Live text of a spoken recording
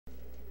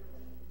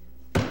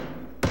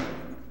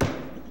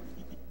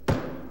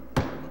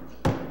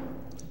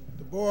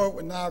board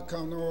will now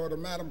come to order.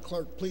 Madam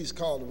Clerk, please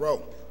call the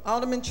roll.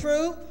 Alderman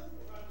Troop,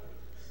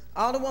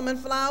 Alderwoman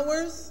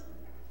Flowers,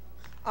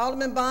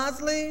 Alderman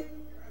Bosley,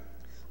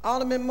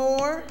 Alderman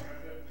Moore,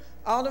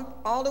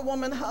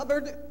 Alderwoman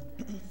Hubbard,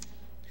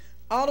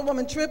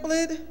 Alderwoman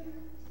Triplett,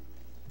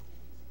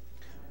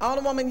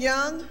 Alderwoman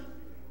Young,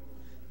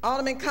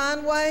 Alderman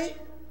Conway,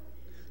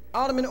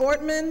 Alderman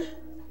Ortman,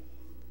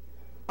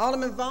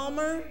 Alderman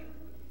Vollmer,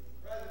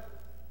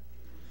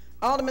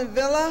 Alderman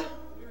Villa,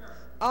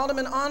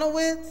 Alderman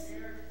Onowitz,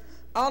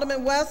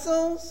 Alderman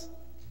Wessels,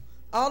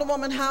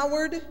 Alderwoman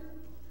Howard,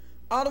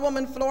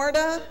 Alderwoman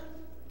Florida,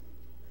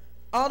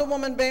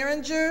 Alderwoman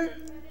Behringer,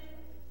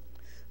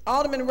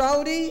 Alderman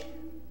Rhodey,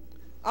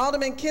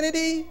 Alderman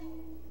Kennedy,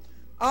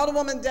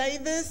 Alderwoman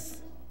Davis,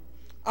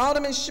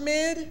 Alderman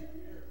Schmid,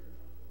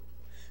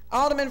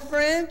 Alderman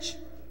French,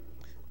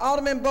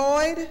 Alderman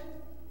Boyd,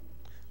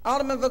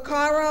 Alderman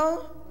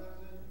Vaccaro,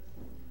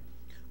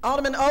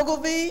 Alderman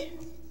Ogilvie,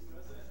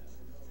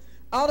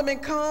 Alderman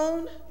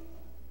Cone,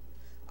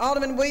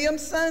 Alderman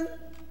Williamson,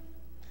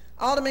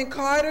 Alderman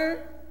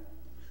Carter,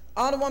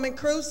 Alderwoman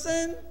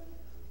Cruzen,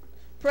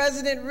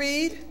 President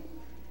Reed,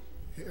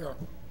 Here.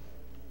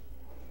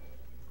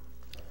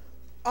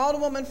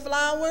 Alderwoman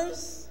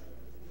Flowers,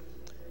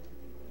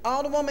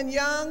 Alderwoman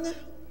Young,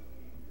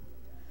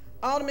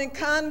 Alderman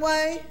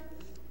Conway,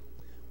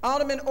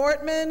 Alderman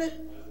Ortman,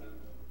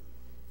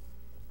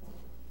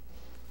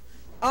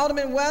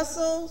 Alderman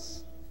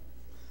Wessels,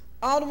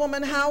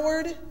 Alderwoman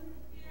Howard,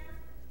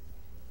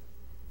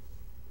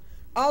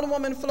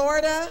 Alderwoman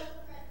Florida,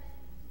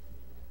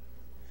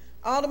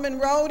 Alderman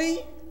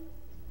Rhodey,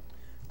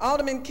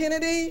 Alderman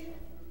Kennedy,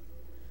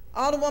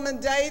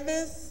 Alderwoman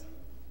Davis,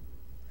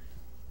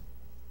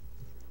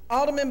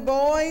 Alderman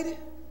Boyd,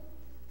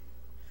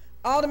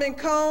 Alderman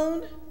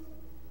Cone,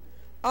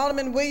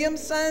 Alderman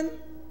Williamson,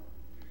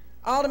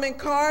 Alderman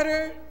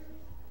Carter,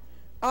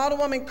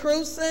 Alderwoman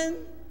Cruzen,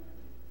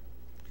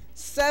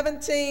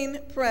 17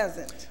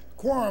 present.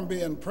 Quorum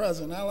being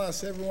present, I'll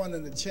ask everyone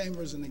in the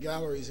chambers and the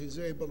galleries who's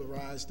able to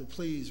rise to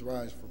please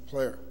rise for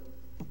prayer.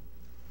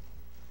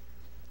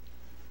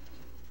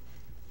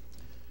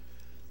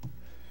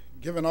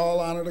 Giving all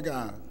honor to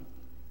God,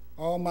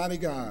 Almighty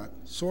God,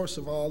 source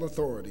of all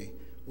authority,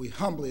 we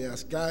humbly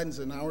ask guidance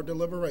in our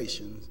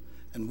deliberations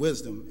and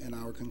wisdom in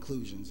our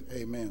conclusions.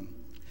 Amen.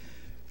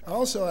 I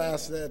also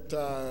ask that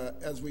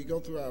as we go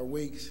through our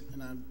weeks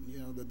and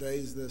the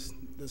days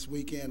this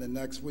weekend and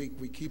next week,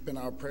 we keep in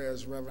our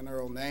prayers Reverend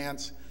Earl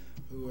Nance,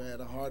 who had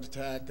a heart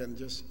attack, and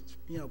just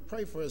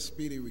pray for his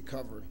speedy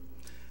recovery.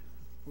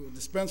 We'll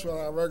dispense with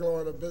our regular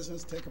order of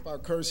business, take up our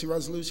courtesy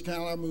resolution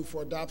calendar. I move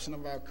for adoption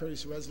of our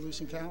courtesy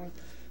resolution calendar.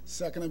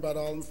 Seconded by the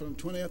Alderman from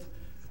the 20th,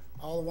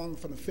 Alderman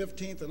from the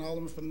 15th, and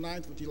Alderman from the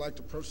 9th. Would you like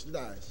to approach the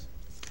dais?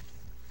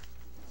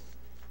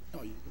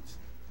 No, you can.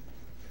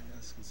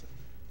 Yes, consent.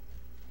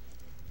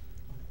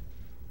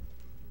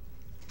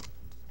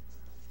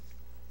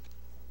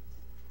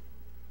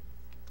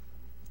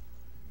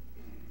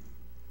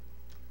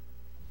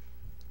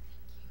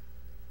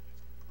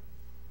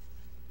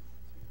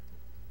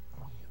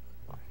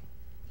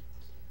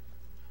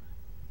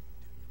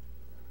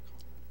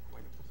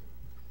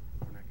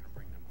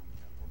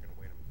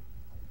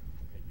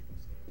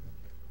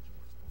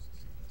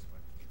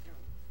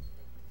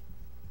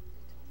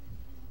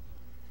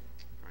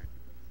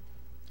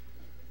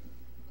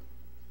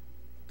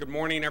 Good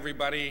morning,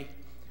 everybody.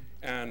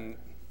 And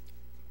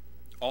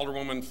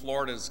Alderwoman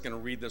Florida is going to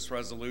read this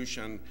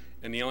resolution,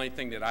 and the only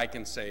thing that I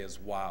can say is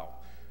wow.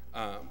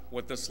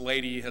 What this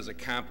lady has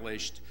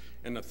accomplished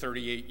in the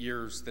 38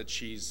 years that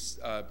she's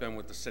been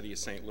with the city of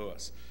St.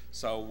 Louis.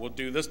 So we'll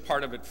do this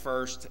part of it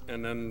first,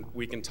 and then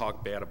we can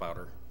talk bad about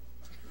her.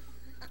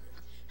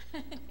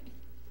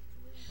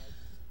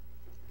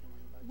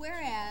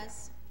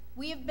 Whereas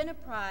we have been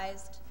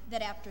apprised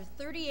that after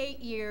 38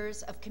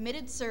 years of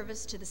committed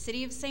service to the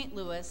city of St.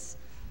 Louis,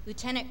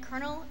 Lieutenant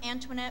Colonel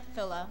Antoinette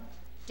Filla,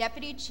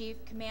 Deputy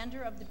Chief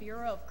Commander of the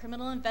Bureau of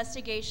Criminal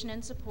Investigation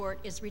and Support,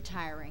 is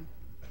retiring.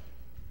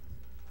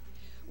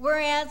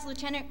 Whereas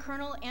Lieutenant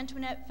Colonel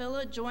Antoinette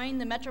Filla joined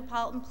the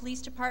Metropolitan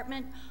Police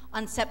Department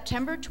on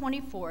September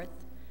 24th,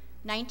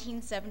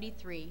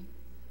 1973,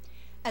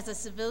 as a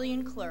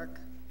civilian clerk.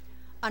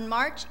 On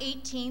March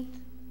 18th,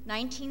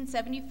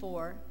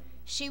 1974,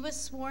 she was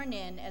sworn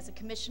in as a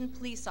commissioned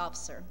police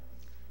officer.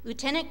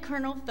 Lieutenant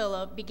Colonel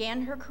Filla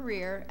began her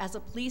career as a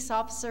police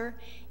officer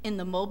in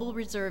the Mobile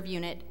Reserve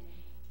Unit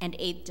and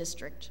 8th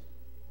District.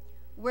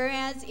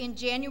 Whereas in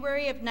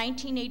January of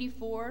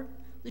 1984,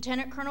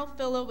 Lieutenant Colonel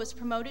Filla was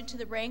promoted to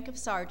the rank of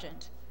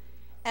sergeant.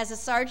 As a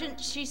sergeant,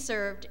 she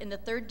served in the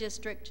 3rd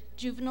District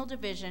Juvenile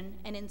Division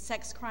and in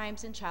sex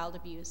crimes and child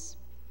abuse.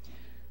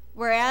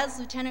 Whereas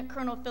Lieutenant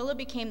Colonel Filla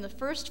became the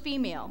first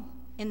female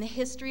in the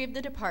history of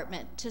the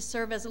department to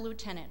serve as a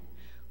lieutenant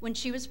when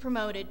she was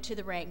promoted to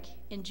the rank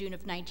in June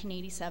of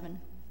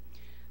 1987.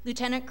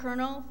 Lieutenant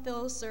Colonel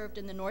Filla served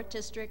in the North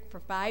District for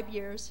 5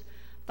 years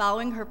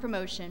following her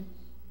promotion.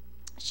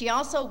 She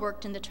also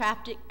worked in the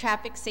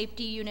traffic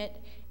safety unit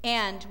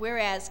And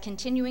whereas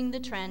continuing the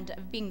trend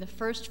of being the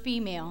first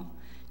female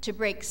to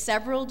break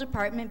several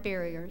department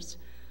barriers,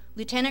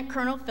 Lieutenant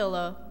Colonel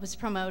Phila was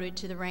promoted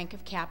to the rank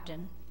of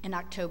captain in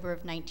October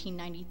of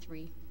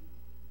 1993.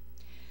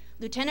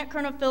 Lieutenant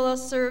Colonel Phila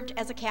served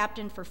as a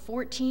captain for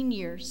 14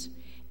 years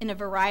in a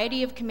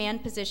variety of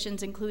command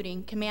positions,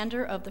 including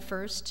commander of the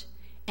 1st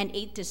and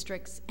 8th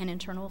Districts and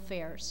Internal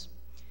Affairs.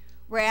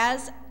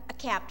 Whereas a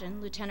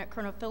captain, Lieutenant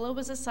Colonel Phila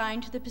was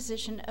assigned to the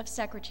position of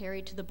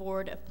secretary to the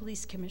Board of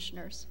Police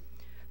Commissioners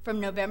from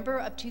November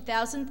of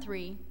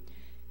 2003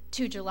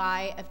 to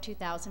July of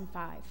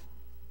 2005.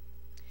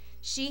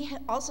 She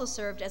also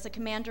served as a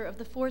commander of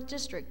the 4th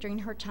District during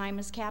her time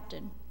as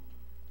captain.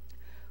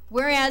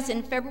 Whereas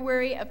in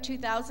February of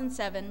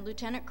 2007,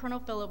 Lieutenant Colonel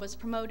Phila was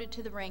promoted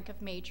to the rank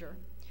of major.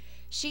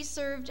 She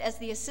served as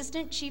the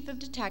Assistant Chief of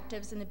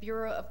Detectives in the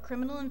Bureau of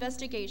Criminal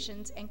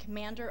Investigations and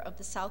commander of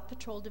the South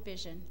Patrol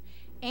Division.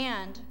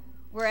 And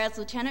whereas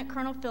Lieutenant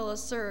Colonel Phila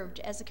served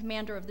as a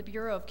commander of the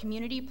Bureau of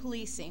Community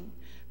Policing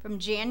from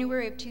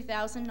January of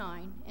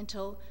 2009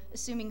 until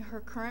assuming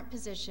her current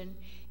position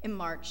in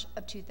March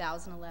of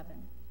 2011.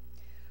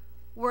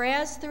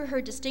 Whereas through her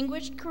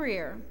distinguished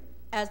career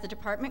as the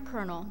department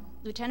colonel,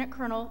 Lieutenant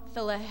Colonel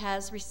Phila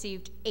has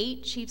received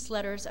 8 Chief's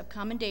Letters of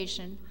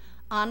Commendation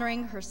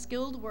honoring her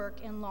skilled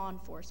work in law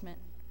enforcement.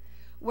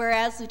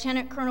 Whereas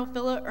Lieutenant Colonel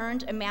Phila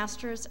earned a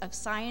Master's of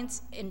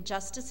Science in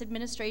Justice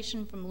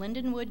Administration from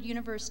Lindenwood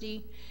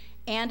University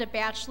and a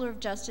Bachelor of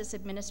Justice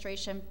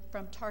Administration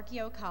from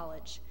Tarkio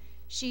College.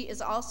 She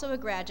is also a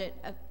graduate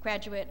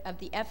of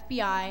the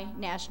FBI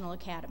National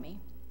Academy.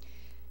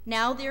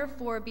 Now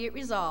therefore be it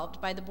resolved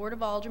by the Board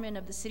of Aldermen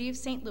of the City of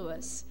St.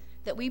 Louis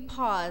that we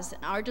pause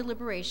in our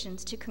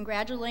deliberations to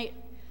congratulate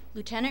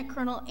Lieutenant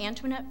Colonel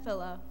Antoinette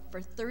Phila for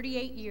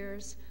 38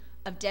 years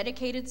of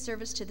dedicated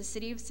service to the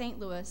City of St.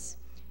 Louis,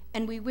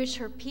 and we wish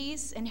her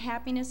peace and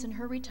happiness in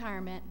her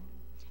retirement,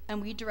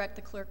 and we direct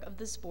the clerk of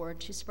this board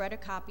to spread a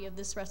copy of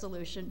this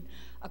resolution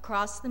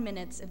across the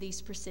minutes of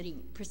these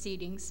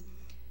proceedings.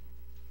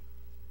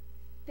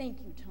 Thank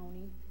you,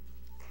 Tony.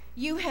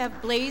 You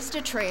have blazed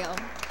a trail,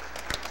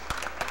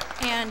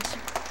 and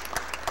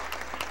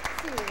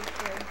seriously,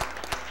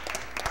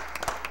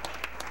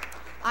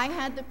 I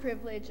had the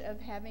privilege of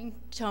having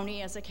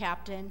Tony as a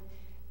captain,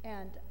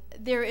 and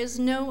there is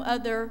no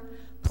other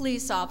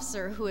police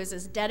officer who is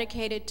as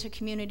dedicated to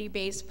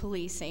community-based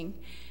policing.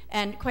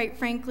 And quite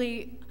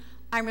frankly,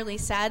 I'm really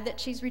sad that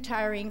she's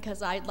retiring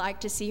because I'd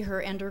like to see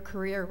her end her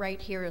career right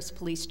here as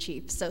police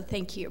chief. So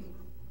thank you.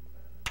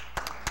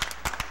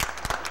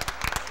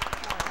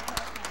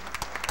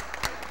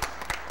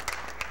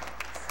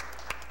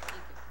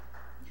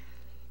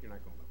 You're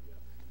not going up yet.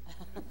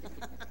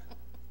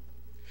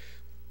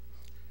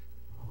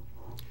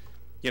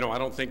 You know, I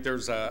don't think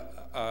there's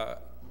a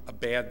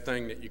bad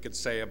thing that you could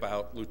say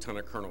about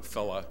Lieutenant Colonel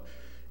Phila.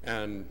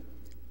 And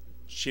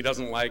she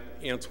doesn't like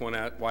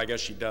Antoinette. Well, I guess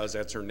she does,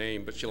 that's her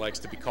name, but she likes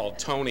to be called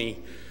Tony.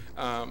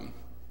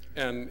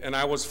 And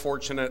I was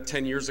fortunate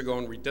 10 years ago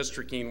in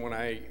redistricting when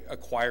I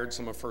acquired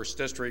some of 1st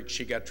District.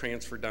 She got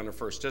transferred down to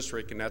 1st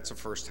District, and that's the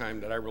first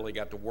time that I really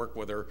got to work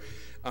with her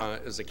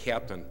as a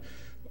captain.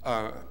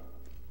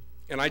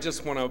 And I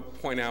just want to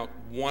point out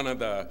one of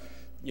the,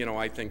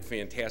 I think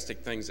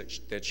fantastic things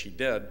that she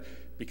did,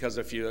 because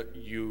if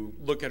you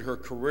look at her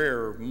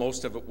career,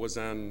 most of it was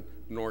in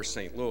North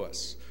St.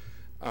 Louis.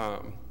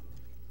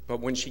 But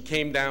when she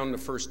came down to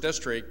 1st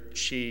District,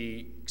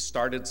 she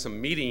started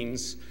some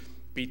meetings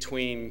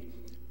between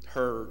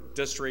her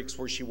districts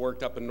where she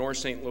worked up in North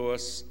St.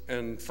 Louis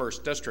and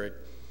 1st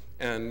District.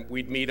 And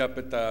we'd meet up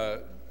at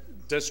the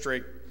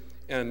district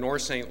in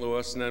North St.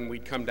 Louis, and then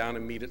we'd come down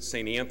and meet at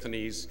St.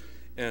 Anthony's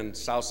in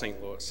South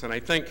St. Louis. And I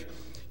think,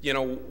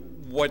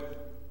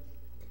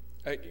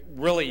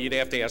 really, you'd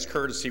have to ask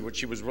her to see what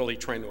she was really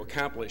trying to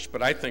accomplish.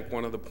 But I think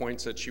one of the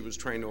points that she was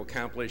trying to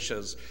accomplish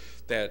is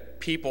that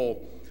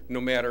people,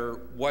 no matter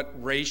what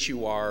race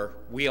you are,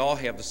 we all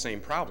have the same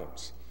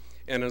problems.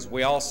 And as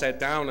we all sat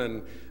down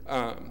and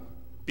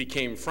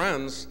became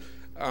friends,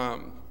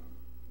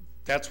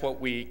 that's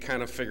what we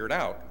kind of figured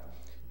out.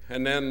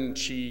 And then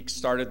she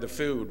started the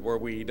food, where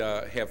we'd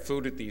have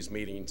food at these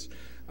meetings.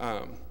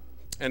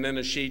 And then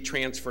as she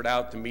transferred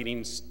out, the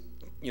meetings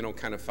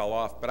kind of fell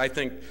off. But I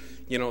think,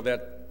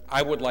 that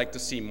I would like to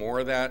see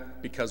more of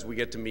that, because we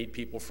get to meet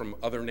people from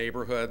other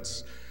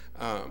neighborhoods.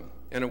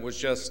 And it was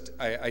just,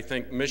 I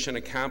think, mission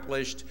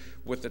accomplished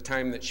with the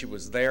time that she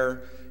was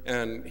there.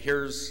 And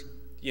here's,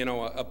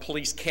 a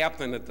police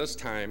captain at this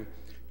time,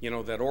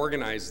 that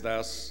organized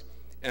this.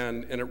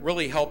 And it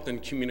really helped in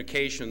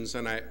communications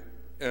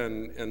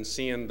and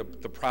seeing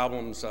the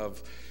problems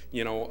of,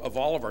 of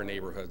all of our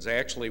neighborhoods.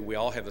 Actually, we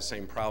all have the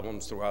same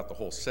problems throughout the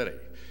whole city.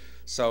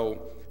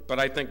 So, but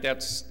I think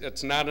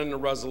it's not in the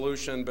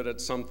resolution, but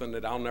it's something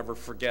that I'll never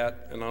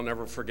forget, and I'll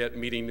never forget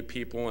meeting the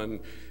people and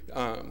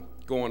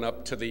going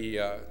up to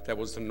that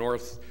was the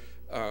North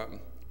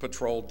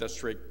Patrol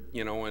District,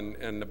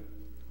 and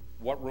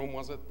what room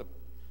was it?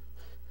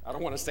 I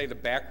don't want to say the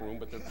back room,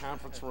 but their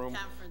conference room.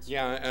 Conference room.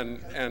 Yeah,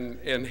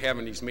 and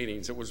having these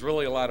meetings. It was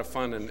really a lot of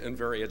fun and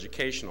very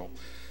educational.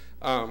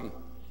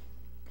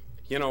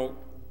 You know,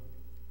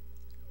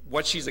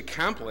 what she's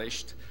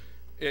accomplished,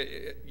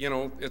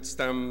 it's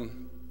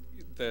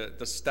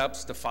the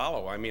steps to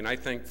follow. I mean, I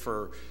think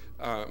for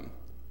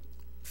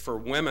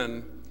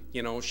women,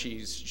 you know,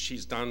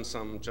 she's done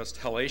some just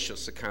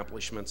hellacious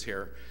accomplishments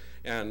here.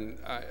 And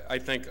I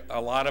think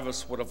a lot of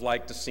us would have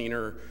liked to seen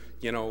her,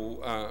 you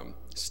know,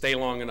 stay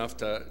long enough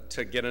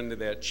to get into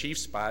that chief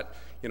spot,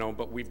 you know,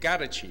 but we've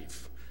got a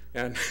chief.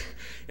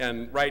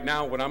 And right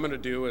now what I'm going to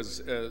do is,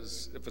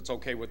 if it's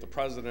okay with the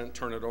president,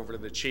 turn it over to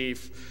the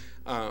chief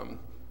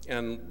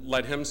and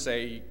let him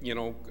say, you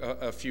know,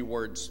 a few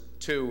words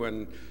too.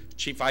 And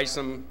Chief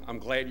Isom, I'm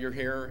glad you're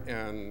here,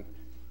 and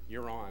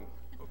you're on.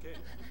 Okay.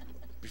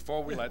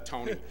 Before we let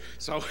Tony.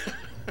 So.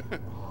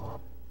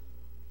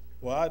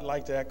 Well, I'd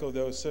like to echo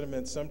those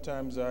sentiments.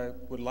 Sometimes I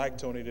would like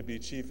Tony to be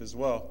chief as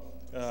well.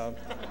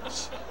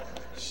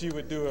 She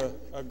would do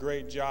a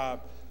great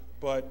job.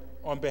 But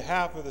on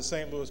behalf of the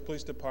St. Louis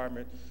Police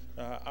Department,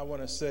 I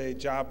want to say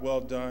job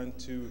well done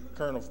to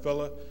Colonel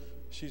Filla.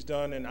 She's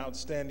done an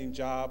outstanding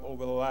job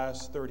over the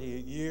last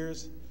 38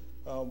 years.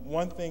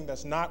 One thing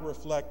that's not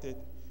reflected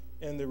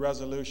in the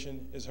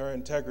resolution is her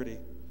integrity.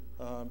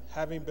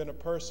 Having been a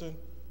person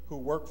who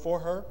worked for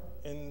her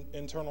in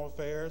internal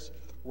affairs,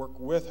 worked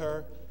with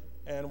her,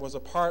 and was a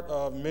part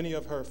of many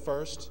of her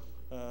firsts,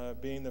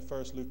 being the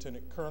first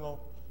lieutenant colonel,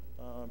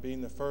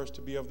 being the first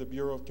to be of the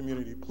Bureau of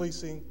Community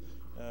Policing,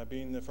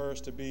 being the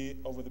first to be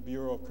over the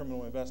Bureau of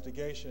Criminal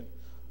Investigation,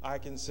 I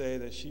can say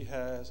that she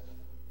has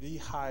the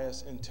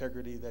highest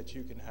integrity that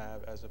you can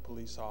have as a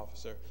police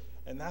officer.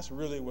 And that's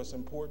really what's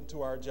important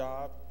to our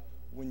job.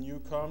 When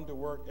you come to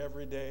work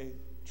every day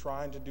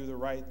trying to do the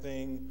right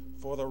thing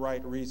for the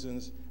right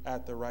reasons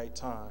at the right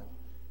time.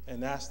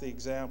 And that's the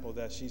example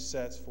that she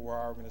sets for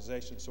our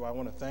organization. So I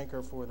want to thank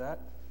her for that.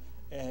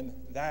 And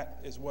that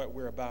is what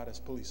we're about as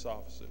police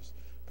officers,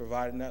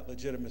 providing that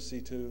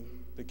legitimacy to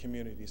the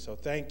community. So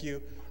thank you.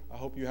 I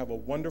hope you have a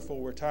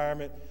wonderful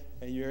retirement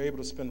and you're able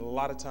to spend a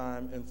lot of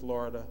time in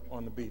Florida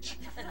on the beach.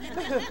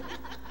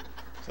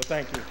 So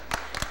thank you.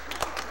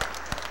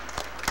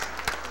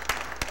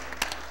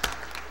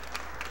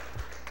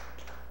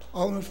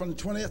 Alderman from the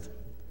 20th,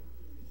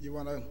 you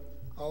want to,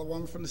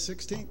 Alderwoman from the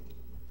 16th?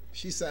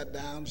 She sat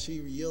down, she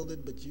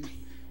yielded, but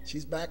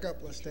she's back up.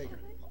 Let's take her.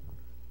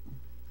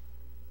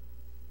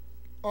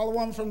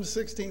 Alderwoman from the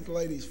 16th,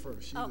 ladies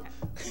first.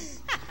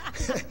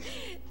 Okay.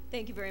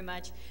 Thank you very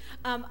much.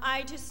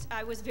 I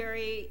was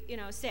very,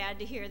 sad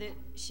to hear that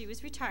she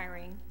was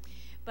retiring,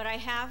 but I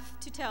have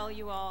to tell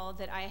you all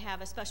that I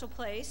have a special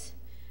place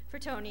for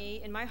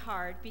Tony in my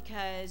heart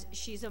because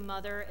she's a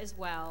mother as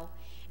well.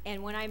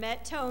 And when I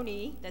met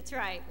Tony, that's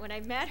right, when I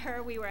met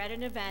her, we were at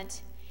an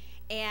event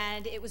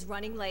and it was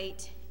running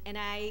late, and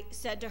I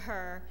said to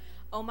her,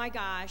 oh my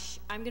gosh,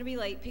 I'm gonna be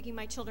late picking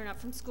my children up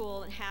from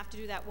school and have to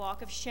do that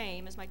walk of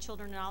shame as my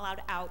children are not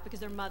allowed out because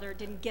their mother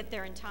didn't get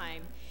there in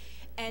time.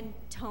 And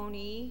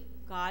Tony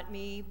got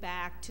me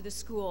back to the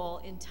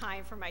school in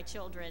time for my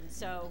children.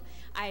 So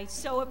I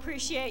so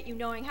appreciate you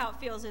knowing how it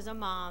feels as a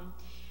mom.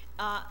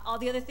 All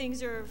the other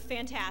things are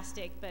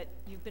fantastic, but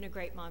you've been a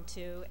great mom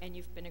too, and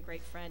you've been a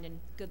great friend, and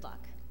good luck.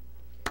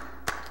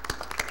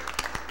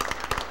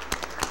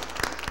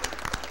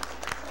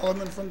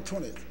 Alderman from the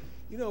 20th.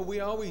 You know, we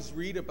always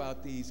read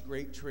about these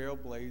great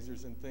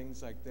trailblazers and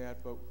things like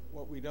that, but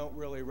what we don't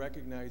really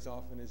recognize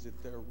often is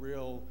that they're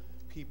real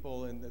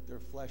people and that they're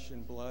flesh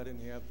and blood and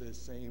have the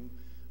same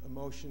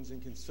emotions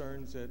and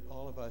concerns that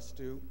all of us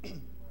do.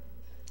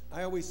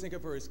 I always think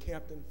of her as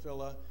Captain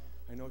Filla.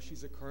 I know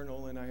she's a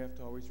colonel, and I have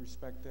to always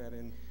respect that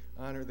and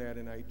honor that,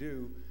 and I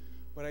do.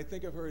 But I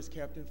think of her as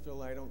Captain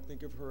Filla. I don't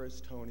think of her as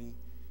Tony.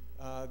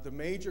 The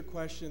major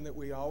question that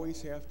we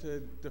always have to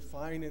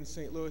define in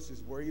St. Louis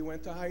is where you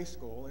went to high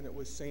school, and it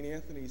was St.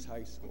 Anthony's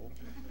High School.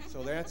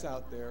 So that's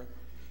out there.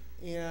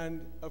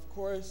 And of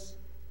course,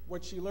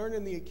 what she learned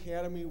in the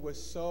academy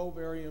was so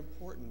very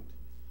important.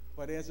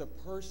 But as a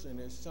person,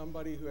 as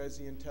somebody who has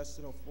the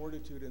intestinal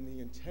fortitude and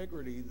the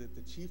integrity that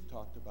the chief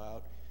talked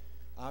about,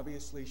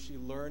 obviously she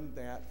learned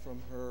that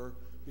from her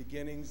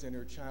beginnings and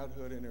her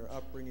childhood and her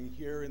upbringing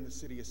here in the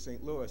city of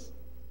St. Louis.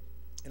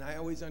 And I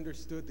always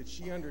understood that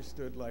she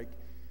understood, like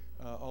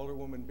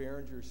Alderwoman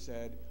Behringer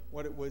said,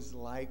 what it was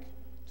like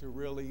to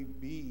really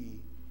be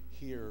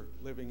here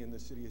living in the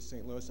city of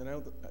St. Louis, and I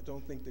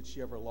don't think that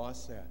she ever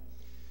lost that.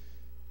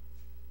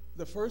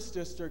 The first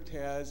district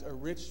has a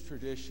rich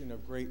tradition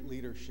of great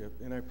leadership,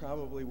 and I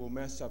probably will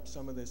mess up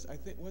some of this. I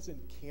think, wasn't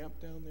Camp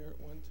down there at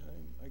one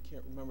time? I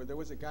can't remember. There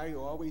was a guy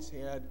who always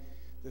had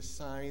the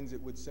signs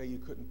that would say you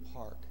couldn't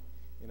park,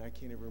 and I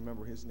can't even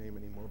remember his name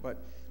anymore.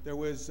 But there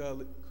was,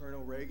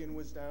 Colonel Reagan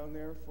was down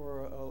there for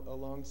a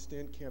long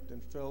stint,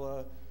 Captain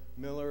Filla,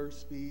 Miller,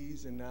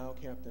 Spies, and now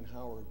Captain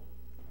Howard.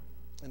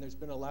 And there's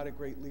been a lot of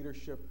great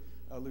leadership.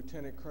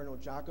 Lieutenant Colonel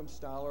Joachim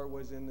Stoller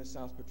was in the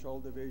South Patrol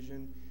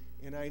Division.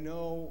 And I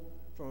know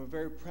from a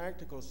very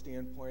practical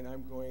standpoint,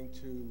 I'm going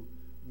to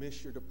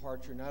miss your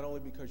departure, not only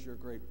because you're a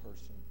great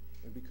person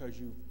and because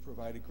you've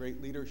provided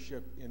great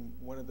leadership in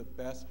one of the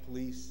best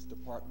police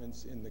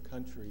departments in the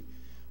country,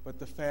 but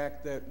the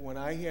fact that when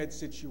I had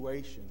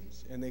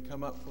situations, and they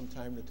come up from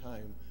time to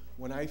time,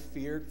 when I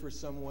feared for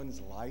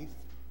someone's life,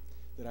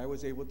 that I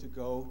was able to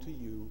go to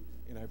you,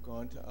 and I've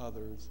gone to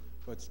others,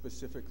 but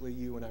specifically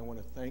you, and I want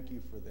to thank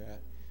you for that.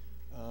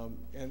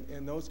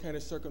 And those kind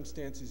of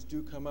circumstances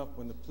do come up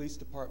when the police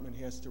department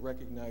has to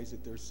recognize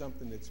that there's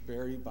something that's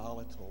very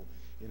volatile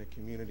in a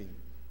community.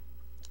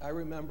 I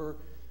remember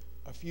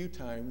a few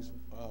times,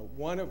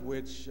 one of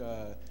which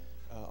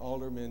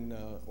Alderman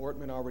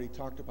Ortman already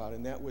talked about,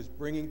 and that was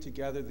bringing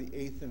together the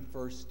 8th and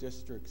 1st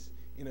districts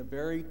in a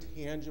very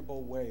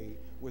tangible way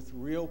with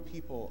real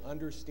people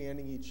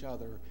understanding each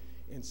other.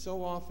 And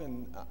so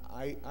often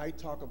I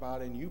talk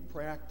about, and you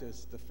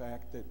practice, the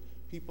fact that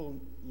people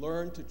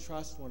learn to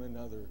trust one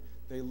another.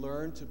 They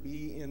learn to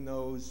be in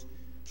those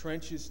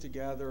trenches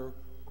together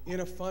in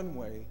a fun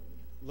way,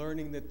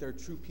 learning that they're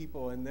true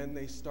people, and then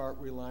they start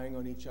relying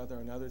on each other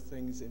and other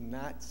things and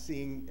not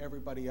seeing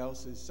everybody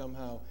else as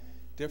somehow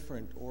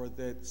different or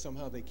that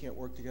somehow they can't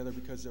work together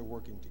because they're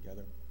working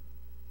together.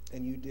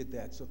 And you did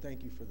that, so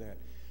thank you for that.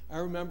 I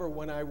remember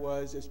when I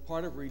was, as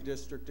part of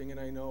redistricting, and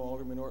I know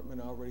Alderman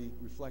Ortman already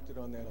reflected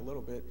on that a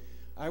little bit,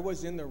 I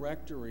was in the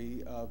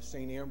rectory of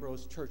St.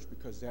 Ambrose Church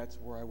because that's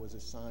where I was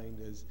assigned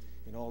as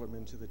an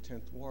alderman to the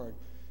 10th Ward.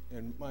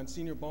 And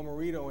Monsignor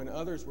Bomarito and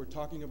others were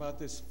talking about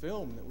this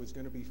film that was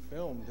going to be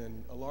filmed,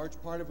 and a large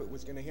part of it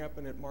was going to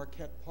happen at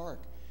Marquette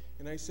Park.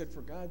 And I said,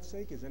 for God's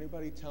sake, is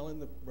anybody telling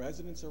the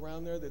residents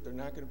around there that they're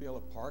not going to be able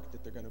to park,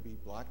 that they're going to be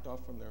blocked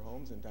off from their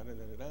homes, and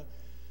da-da-da-da-da?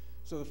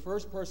 So the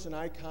first person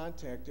I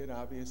contacted,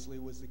 obviously,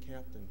 was the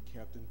captain,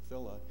 Captain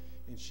Phila.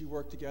 And she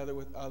worked together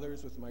with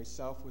others, with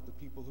myself, with the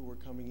people who were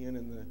coming in,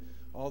 and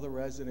all the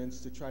residents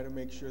to try to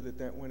make sure that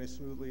that went as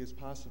smoothly as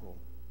possible.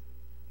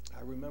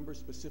 I remember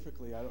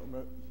specifically, I don't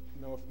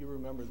know if you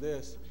remember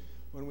this,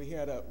 when we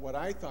had what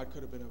I thought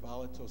could have been a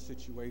volatile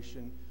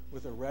situation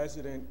with a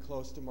resident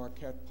close to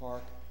Marquette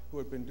Park who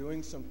had been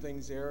doing some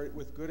things there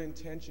with good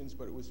intentions,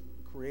 but it was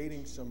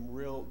creating some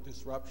real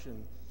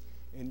disruption.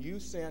 And you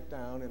sat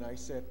down, and I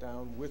sat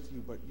down with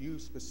you, but you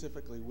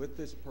specifically with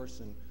this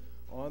person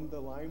on the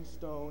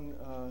limestone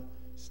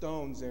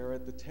stones there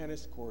at the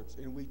tennis courts,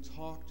 and we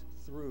talked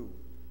through,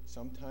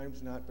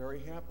 sometimes not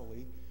very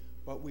happily,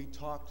 but we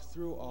talked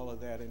through all of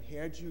that. And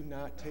had you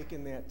not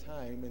taken that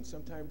time, and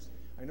sometimes,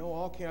 I know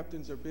all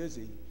captains are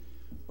busy,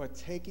 but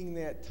taking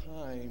that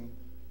time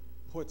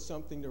put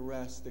something to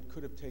rest that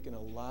could have taken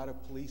a lot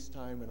of police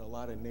time and a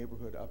lot of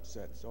neighborhood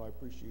upset. So I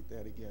appreciate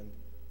that again.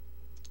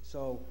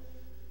 So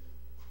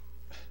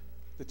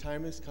the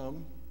time has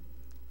come,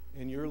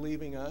 and you're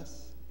leaving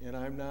us, and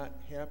I'm not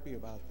happy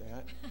about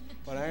that.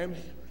 But I am,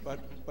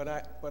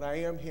 but I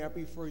am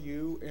happy for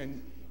you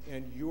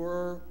and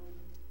your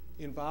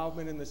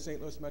involvement in the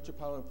St. Louis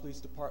Metropolitan Police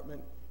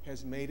Department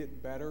has made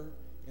it better,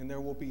 and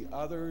there will be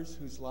others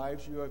whose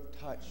lives you have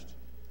touched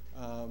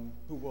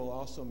who will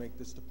also make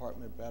this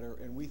department better.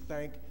 And we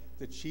thank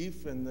the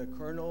chief and the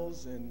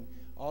colonels and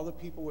all the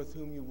people with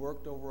whom you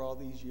worked over all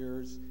these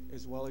years,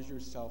 as well as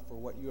yourself, for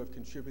what you have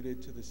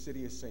contributed to the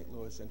city of St.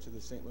 Louis and to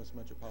the St. Louis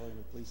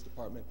Metropolitan Police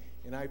Department.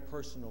 And I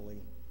personally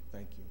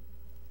thank you.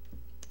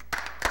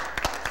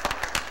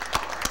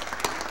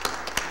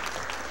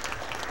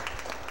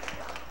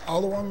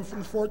 Alderwoman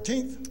from the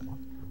 14th.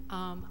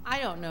 I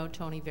don't know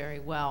Tony very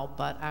well,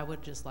 but I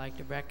would just like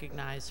to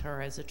recognize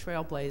her as a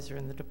trailblazer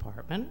in the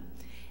department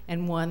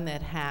and one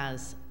that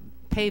has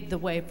paved the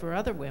way for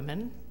other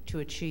women to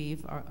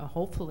achieve,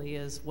 hopefully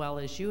as well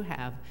as you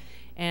have.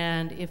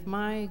 And if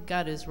my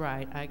gut is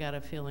right, I got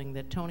a feeling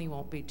that Tony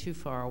won't be too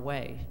far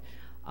away.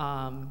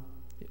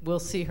 We'll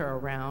see her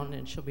around,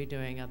 and she'll be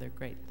doing other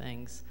great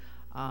things.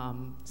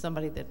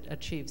 Somebody that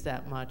achieves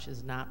that much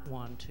is not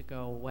one to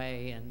go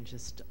away and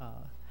just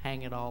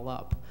hang it all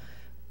up.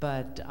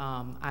 But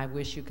I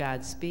wish you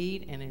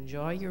Godspeed and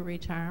enjoy your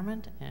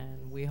retirement,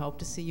 and we hope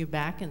to see you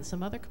back in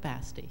some other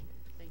capacity.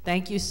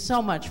 Thank you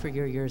so much for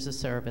your years of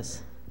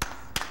service.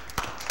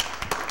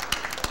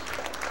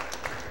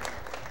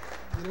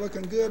 You're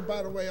looking good,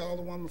 by the way,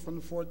 Alderwoman from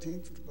the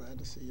 14th. Glad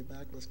to see you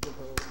back. Let's give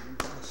her a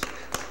round of applause.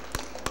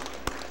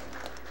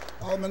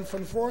 Alderman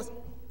from the 4th.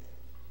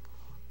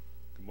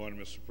 Good morning,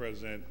 Mr.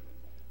 President.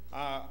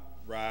 I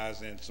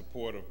rise in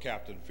support of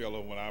Captain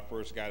Phila. When I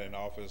first got in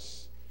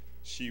office,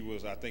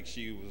 I think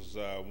she was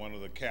one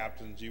of the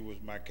captains. She was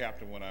my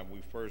captain when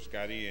we first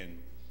got in.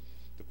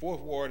 The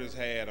 4th Ward has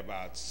had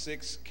about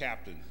 6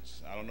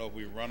 captains. I don't know if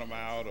we run them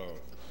out or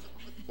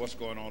what's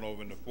going on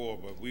over in the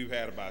 4th, but we've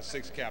had about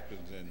 6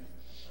 captains. And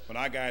when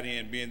I got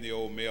in, being the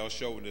old male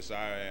chauvinist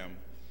I am,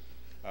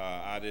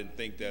 I didn't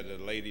think that a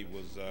lady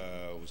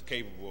was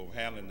capable of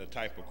handling the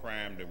type of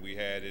crime that we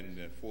had in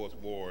the 4th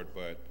Ward.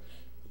 But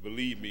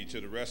believe me,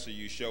 to the rest of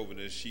you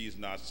chauvinists, she's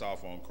not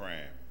soft on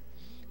crime.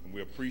 And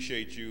we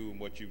appreciate you and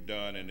what you've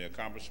done and the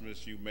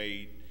accomplishments you've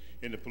made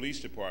in the police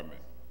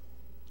department.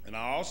 And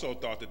I also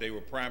thought that they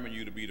were priming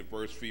you to be the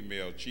first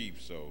female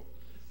chief, so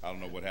I don't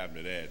know what happened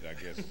to that. I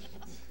guess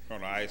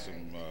Colonel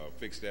Isom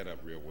fixed that up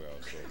real well.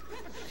 So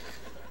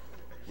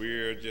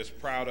we're just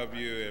proud of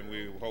you, and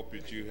we hope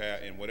that you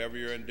have, and whatever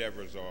your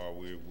endeavors are,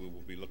 we will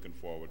be looking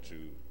forward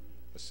to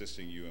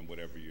assisting you in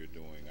whatever you're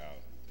doing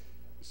out,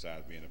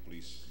 besides being a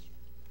police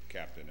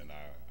captain, and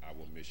I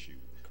will miss you,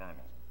 Colonel.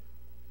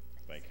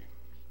 Thank you.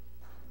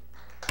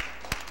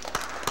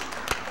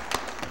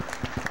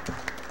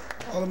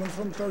 Alderman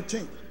from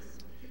 13th.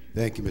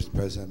 Thank you, Mr.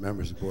 President,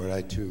 members of the board.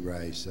 I too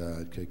rise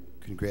to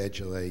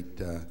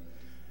congratulate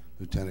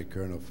Lieutenant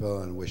Colonel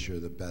Phil and wish her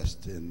the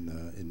best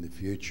in the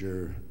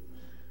future.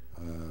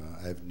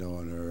 I've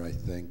known her, I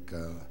think,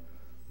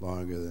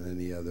 longer than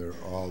any other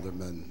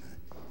alderman.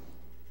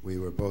 We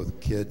were both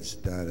kids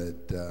down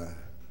at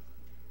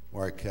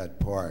Marquette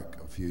Park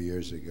a few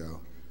years ago.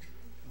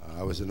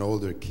 I was an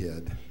older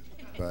kid,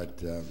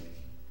 but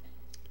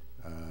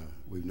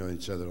we've known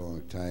each other a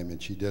long time,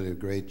 and she did a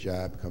great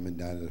job coming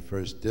down to the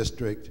 1st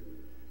District.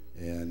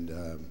 And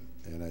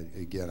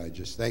again, I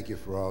just thank you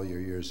for all your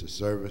years of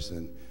service.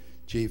 And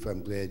Chief,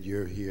 I'm glad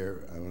you're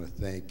here. I want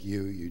to thank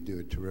you. You do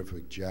a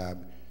terrific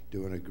job,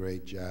 doing a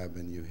great job,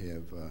 and you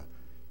have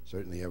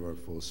certainly have our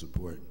full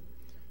support.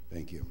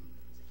 Thank you.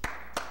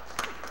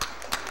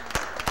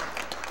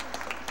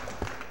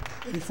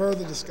 Any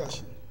further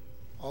discussion?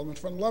 Alderman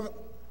from 11th.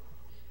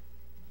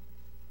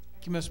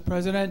 Thank you, Mr.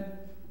 President.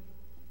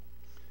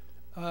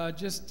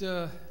 Just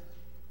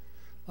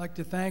like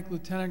to thank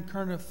Lieutenant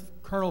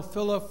Colonel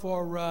Phillip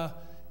for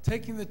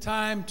taking the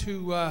time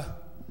to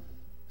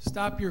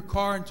stop your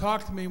car and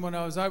talk to me when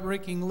I was out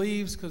raking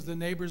leaves, because the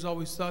neighbors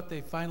always thought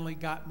they finally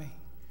got me.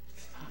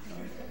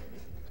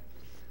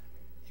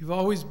 You've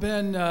always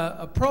been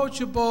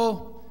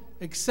approachable,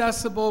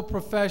 accessible,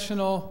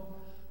 professional.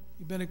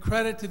 You've been a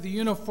credit to the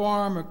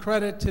uniform, a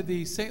credit to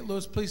the St.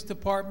 Louis Police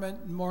Department,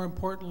 and more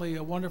importantly,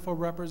 a wonderful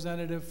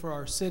representative for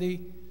our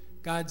city.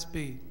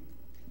 Godspeed.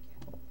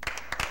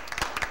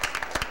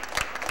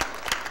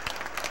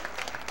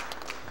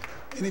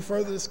 Any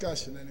further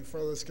discussion? Any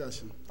further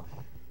discussion?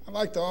 I'd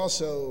like to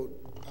also,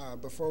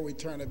 before we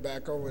turn it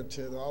back over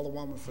to the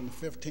Alderwoman from the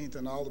 15th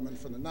and Alderman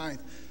from the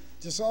 9th,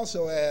 just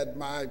also add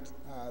my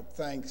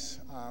thanks,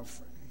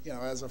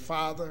 as a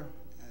father,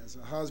 as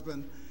a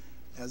husband,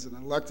 as an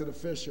elected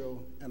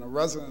official, and a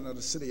resident of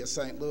the city of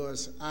St.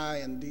 Louis. I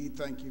indeed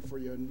thank you for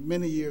your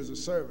many years of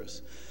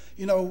service.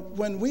 You know,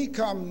 when we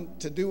come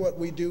to do what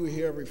we do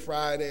here every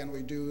Friday and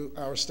we do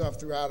our stuff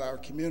throughout our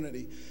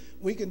community,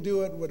 we can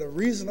do it with a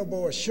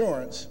reasonable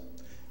assurance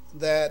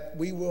that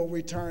we will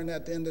return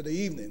at the end of the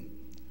evening.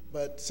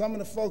 But some of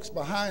the folks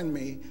behind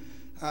me,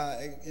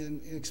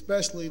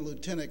 especially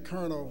Lieutenant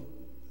Colonel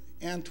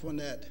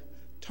Antoinette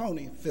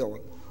Tony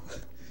Phillip,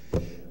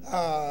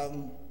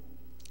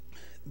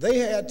 they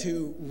had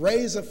to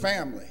raise a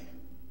family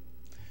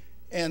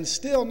and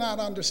still not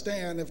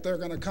understand if they're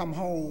going to come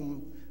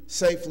home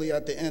safely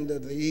at the end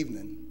of the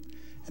evening.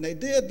 And they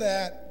did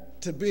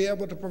that to be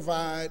able to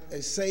provide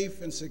a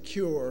safe and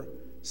secure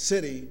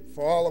city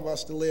for all of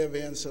us to live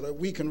in so that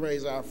we can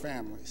raise our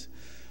families.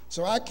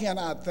 So I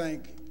cannot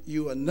thank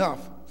you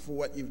enough for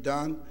what you've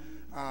done.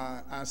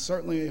 I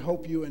certainly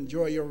hope you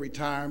enjoy your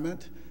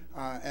retirement,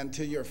 and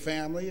to your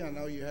family. I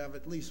know you have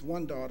at least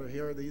one daughter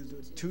here,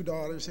 these 2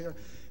 daughters here.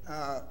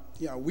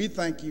 We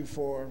thank you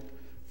for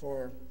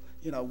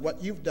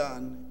what you've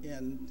done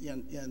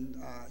in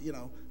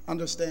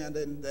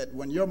understanding that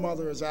when your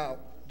mother is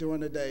out during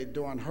the day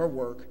doing her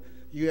work,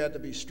 you had to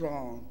be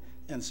strong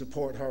and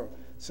support her.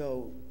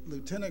 So,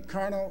 Lieutenant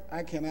Colonel,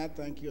 I cannot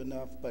thank you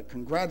enough, but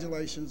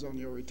congratulations on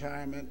your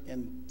retirement.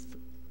 And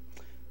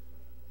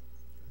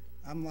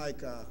I'm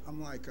like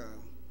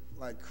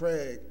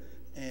Craig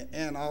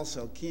and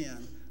also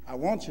Ken. I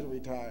want you to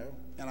retire,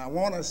 and I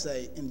want to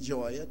say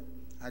enjoy it.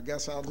 I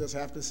guess I'll just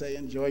have to say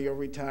enjoy your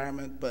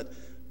retirement, but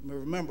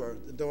remember,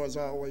 the door is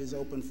always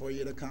open for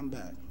you to come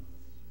back.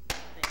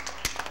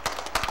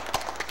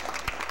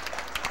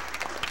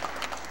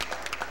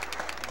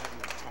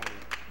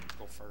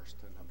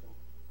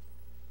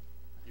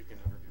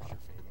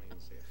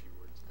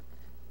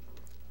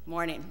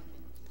 Morning.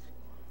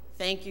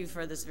 Thank you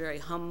for this very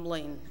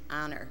humbling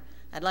honor.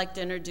 I'd like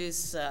to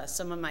introduce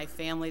some of my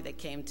family that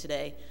came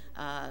today.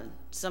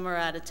 Some are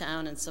out of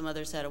town and some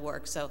others had to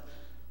work. So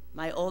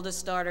my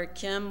oldest daughter,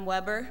 Kim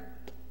Weber.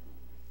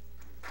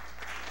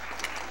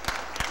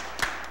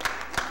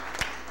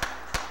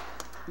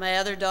 My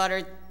other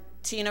daughter,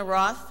 Tina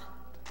Roth.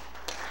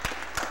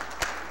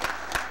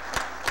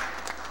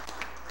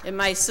 And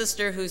my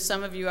sister, who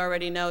some of you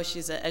already know,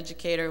 she's an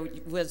educator,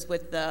 was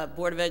with the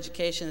Board of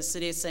Education in the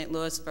city of St.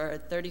 Louis for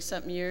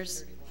 30-something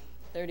years.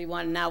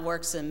 31, now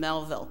works in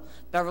Melville.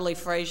 Beverly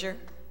Frazier.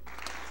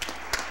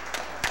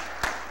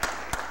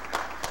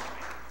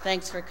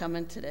 Thanks for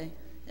coming today.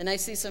 And I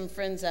see some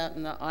friends out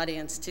in the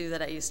audience, too,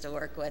 that I used to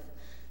work with.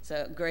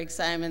 So Greg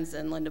Simons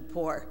and Linda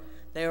Poor.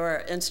 They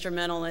were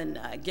instrumental in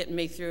getting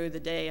me through the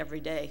day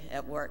every day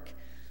at work.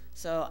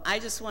 So I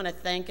just want to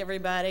thank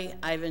everybody.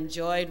 I've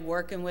enjoyed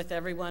working with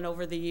everyone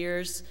over the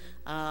years.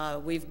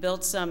 We've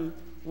built some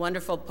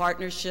wonderful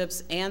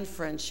partnerships and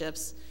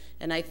friendships,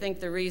 And I think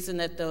the reason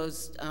that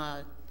those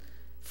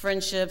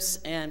friendships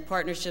and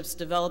partnerships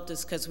developed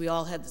is because we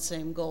all had the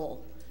same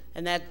goal.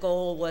 And that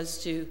goal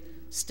was to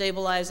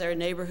stabilize our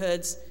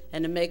neighborhoods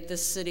and to make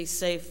this city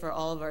safe for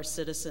all of our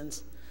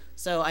citizens.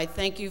 So I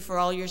thank you for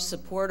all your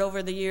support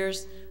over the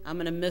years. I'm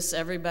going to miss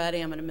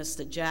everybody. I'm going to miss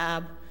the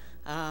job.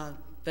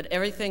 But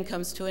everything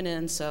comes to an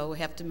end, so we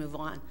have to move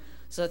on.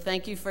 So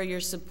thank you for your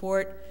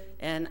support,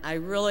 and I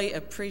really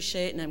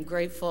appreciate and I'm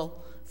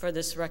grateful for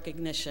this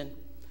recognition.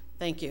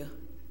 Thank you.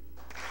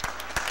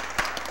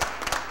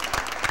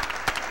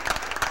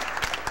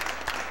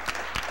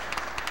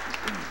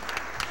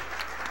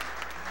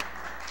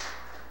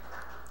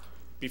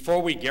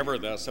 Before we give her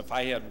this, if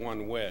I had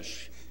one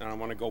wish, and I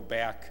want to go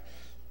back,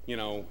 you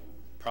know,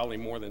 probably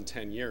more than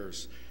 10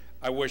 years,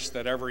 I wish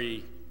that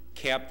every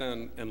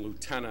captain and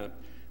lieutenant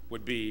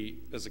would be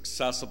as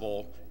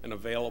accessible and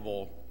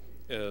available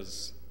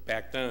as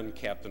back then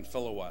Captain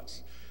Philo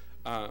was.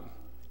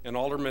 And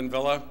Alderman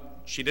Villa,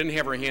 she didn't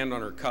have her hand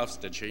on her cuffs,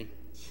 did she?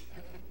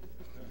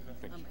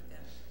 Oh my God.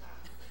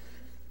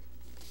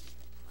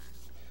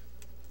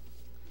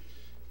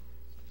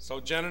 So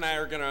Jen and I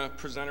are going to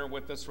present her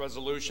with this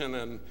resolution,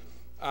 and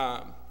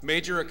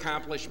major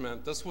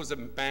accomplishment, this was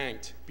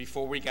embanked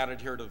before we got it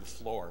here to the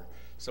floor,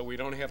 so we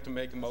don't have to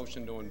make a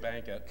motion to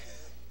embank it.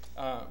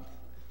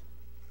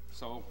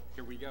 So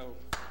here we go.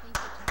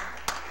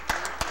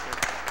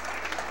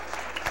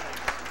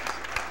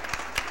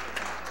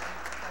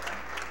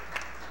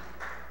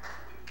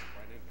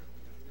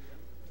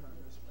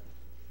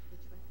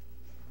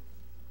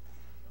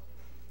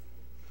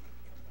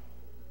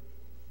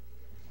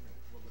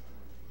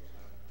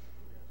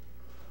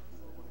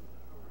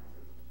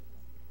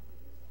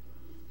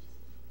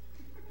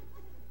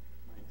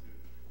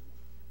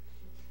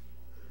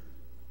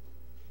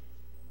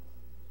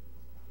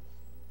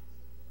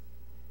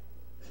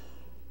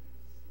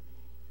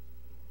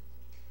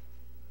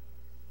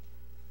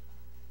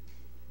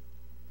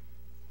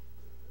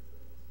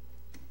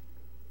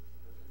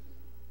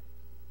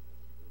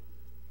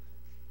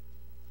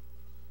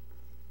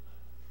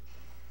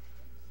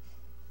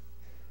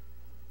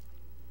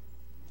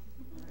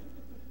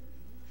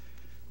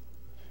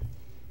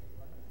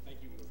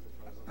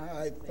 All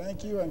right,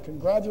 thank you, and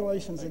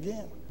congratulations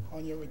again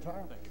on your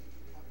retirement.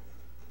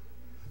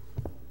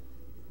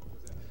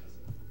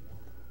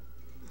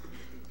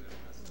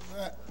 All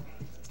right.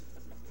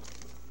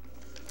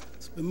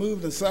 It's been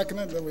moved and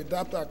seconded that we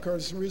adopt our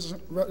courtesy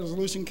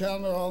resolution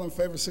calendar. All in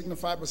favor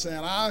signify by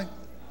saying aye.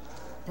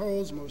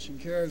 Opposed, motion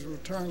carries. We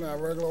return to our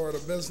regular order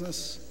of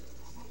business.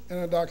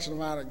 Introduction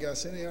of honored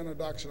guests. Any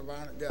introduction of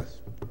honored guests?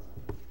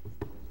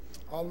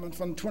 Alderman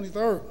from the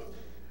 23rd.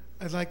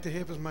 I'd like to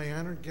have as my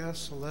honored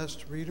guest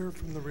Celeste Reeder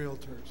from the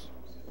Realtors.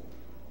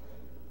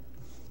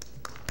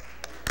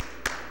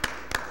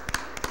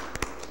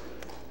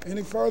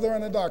 Any further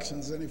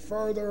introductions? Any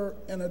further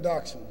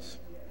introductions?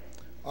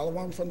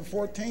 Alderman from the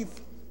 14th.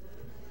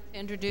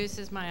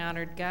 Introduces my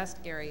honored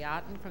guest, Gary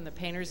Otten from the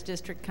Painters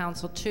District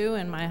Council 2,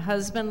 and my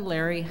husband,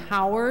 Larry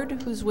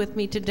Howard, who's with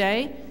me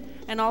today,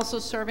 and also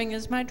serving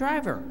as my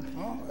driver.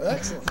 Oh,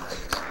 excellent.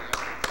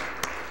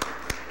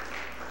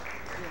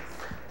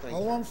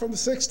 Alderman from the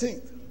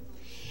 16th.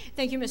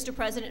 Thank you, Mr.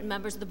 President and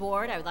members of the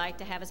board. I would like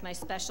to have as my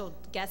special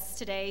guests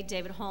today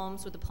David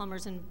Holmes with the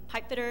Plumbers and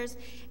Pipe Fitters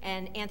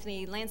and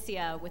Anthony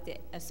Lancia with the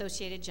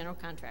Associated General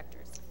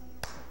Contractors.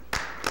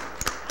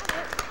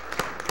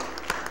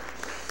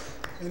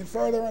 Any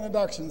further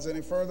introductions?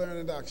 Any further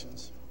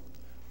introductions?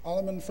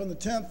 Alderman from the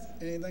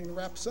 10th, anything to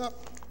wrap us up?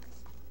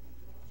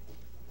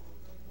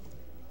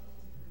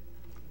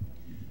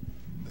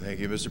 Thank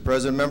you, Mr.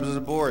 President, members of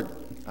the board.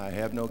 I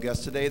have no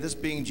guests today. This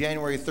being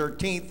January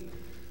 13th,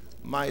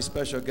 my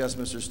special guest,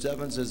 Mr.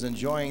 Stebbins, is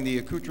enjoying the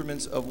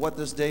accoutrements of what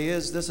this day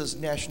is. This is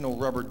National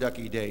Rubber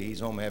Ducky Day. He's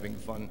home having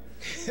fun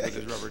with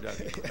his rubber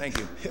ducky. Thank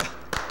you.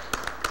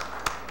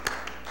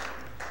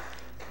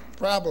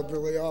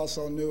 Probably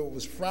also knew it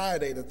was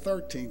Friday the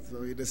 13th,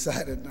 so he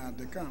decided not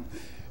to come.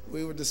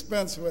 We would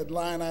dispense with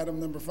line item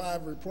number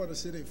 5, report of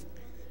city.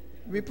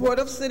 Report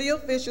of city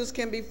officials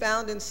can be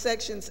found in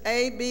sections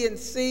A, B, and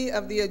C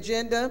of the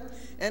agenda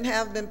and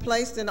have been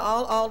placed in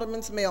all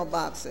aldermen's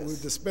mailboxes. We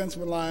dispense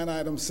with line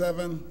item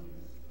 7.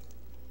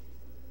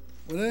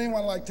 Would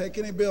anyone like to take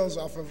any bills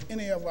off of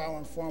any of our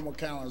informal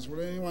calendars?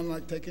 Would anyone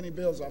like to take any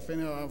bills off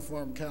any of our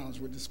informal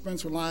calendars? We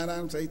dispense with line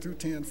items 8 through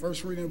 10.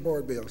 First reading of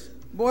board bills.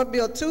 Board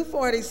Bill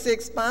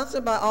 246,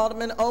 sponsored by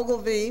Alderman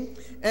Ogilvie,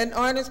 an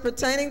ordinance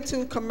pertaining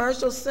to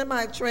commercial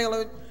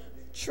semi-trailer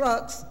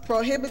trucks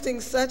prohibiting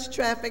such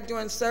traffic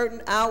during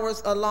certain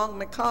hours along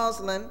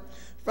McCausland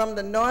from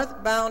the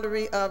north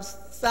boundary of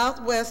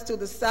Southwest to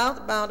the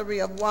south boundary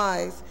of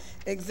Wise,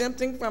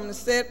 exempting from the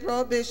said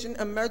prohibition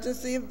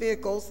emergency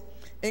vehicles,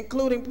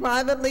 including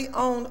privately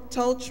owned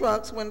tow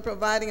trucks when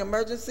providing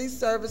emergency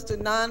service to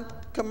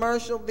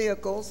non-commercial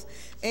vehicles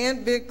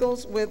and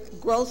vehicles with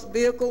gross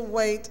vehicle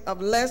weight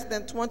of less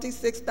than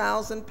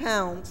 26,000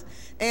 pounds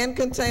and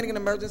containing an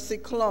emergency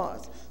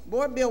clause.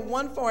 Board Bill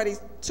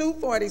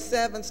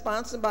 247,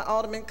 sponsored by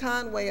Alderman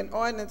Conway, an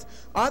ordinance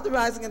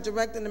authorizing and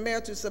directing the mayor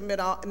to submit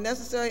all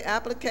necessary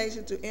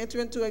applications to enter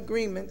into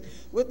agreement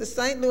with the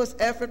St. Louis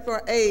Effort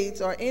for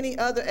AIDS or any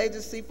other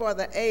agency for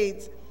the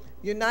AIDS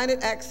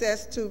United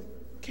Access to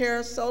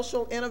Care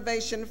Social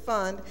Innovation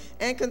Fund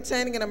and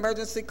containing an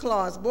emergency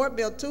clause. Board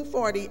Bill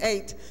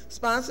 248,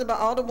 sponsored by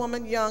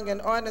Alderwoman Young, an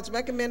ordinance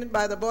recommended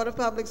by the Board of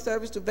Public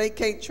Service to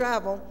vacate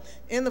travel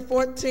in the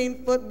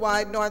 14-foot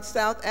wide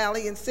north-south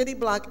alley in City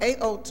Block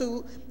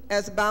 802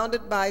 as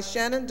bounded by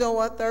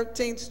Shenandoah,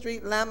 13th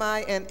Street,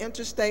 Lamai, and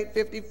Interstate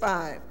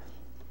 55.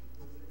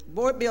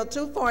 Board Bill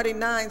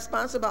 249,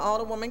 sponsored by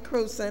Alderwoman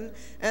Cruzen,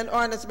 an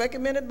ordinance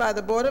recommended by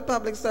the Board of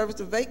Public Service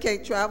to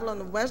vacate travel on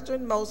the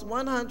westernmost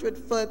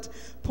 100-foot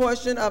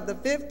portion of the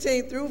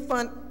 15 through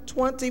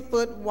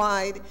 20-foot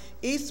wide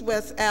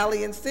east-west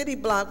alley in City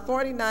Block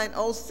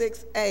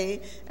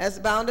 4906A as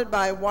bounded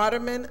by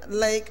Waterman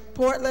Lake,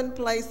 Portland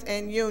Place,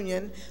 and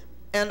Union,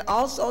 and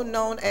also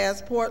known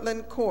as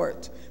Portland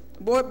Court.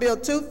 Board Bill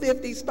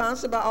 250,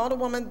 sponsored by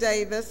Alderwoman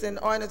Davis, an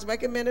ordinance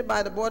recommended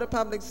by the Board of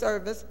Public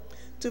Service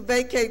to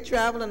vacate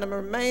travel in the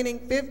remaining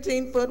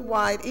 15-foot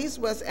wide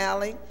east-west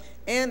alley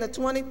and the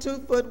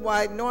 22-foot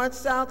wide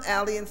north-south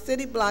alley in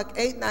City Block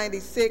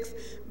 896,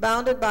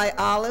 bounded by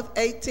Olive,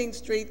 18th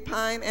Street,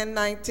 Pine, and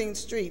 19th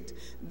Street.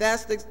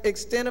 That's the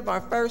extent of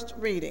our first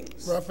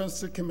readings. Reference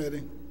to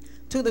committee.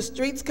 To the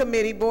Streets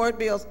Committee, Board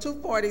Bills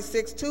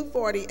 246,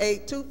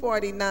 248,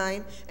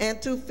 249, and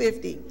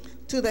 250.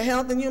 To the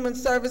Health and Human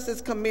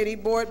Services Committee,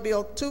 Board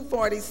Bill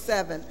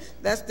 247.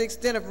 That's the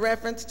extent of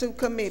reference to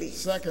committee.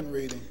 Second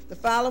reading. The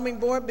following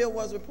board bill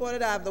was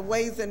reported out of the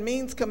Ways and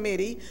Means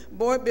Committee.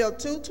 Board Bill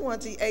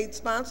 228,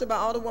 sponsored by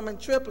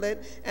Alderwoman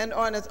Triplett, and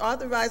ordinance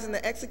authorizing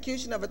the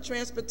execution of a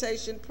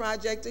transportation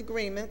project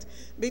agreement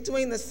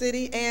between the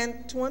city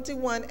and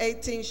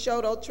 2118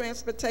 Shoto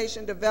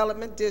Transportation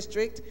Development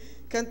District,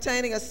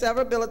 containing a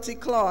severability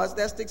clause.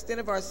 That's the extent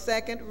of our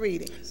second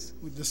readings.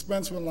 We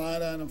dispense with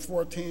line item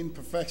 14,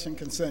 perfection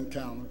consent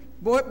calendar.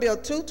 Board Bill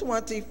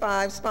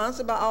 225,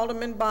 sponsored by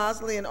Alderman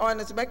Bosley, an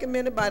ordinance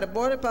recommended by the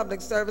Board of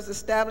Public Service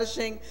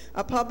establishing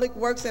a public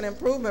works and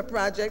improvement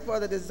project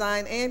for the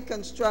design and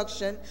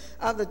construction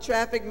of the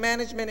traffic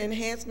management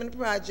enhancement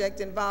project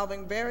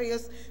involving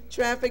various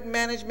traffic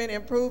management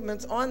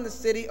improvements on the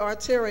city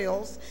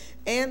arterials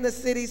and the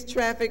city's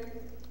traffic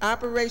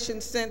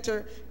Operations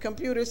Center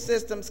computer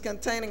systems,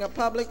 containing a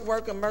public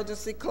work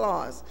emergency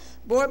clause.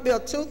 Board Bill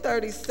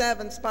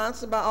 237,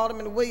 sponsored by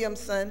Alderman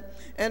Williamson,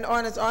 an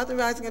ordinance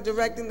authorizing and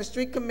directing the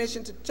Street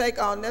Commission to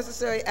take all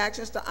necessary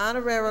actions to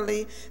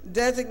honorarily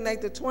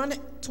designate the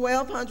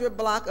 1200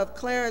 block of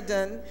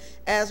Clarendon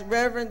as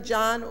Reverend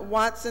John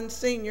Watson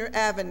Sr.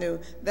 Avenue.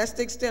 That's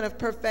the extent of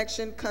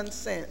perfection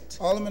consent.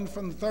 Alderman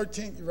from the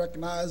 13th, you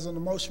recognize on the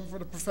motion for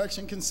the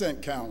perfection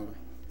consent calendar.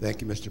 Thank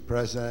you, Mr.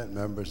 President.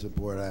 Members of the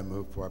board, I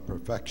move for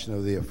perfection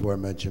of the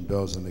aforementioned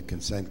bills on the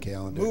consent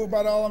calendar. Moved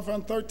by the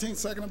Alderman from the 13th,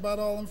 seconded by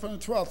the Alderman from the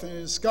 12th.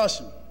 Any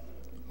discussion?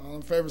 All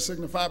in favor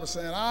signify by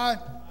saying aye.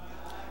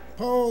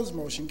 Opposed?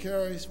 Motion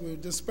carries. We will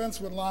dispense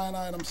with line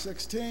item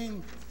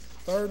 16,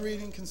 third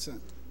reading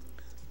consent.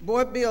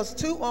 Board Bills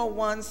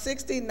 201,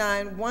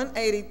 69,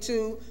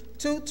 182,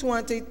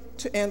 220,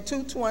 and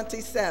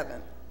 227.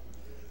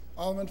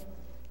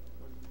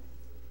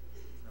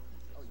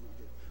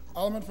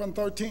 Alderman from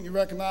 13, you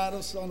recognize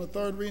us on the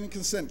third reading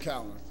consent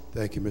calendar.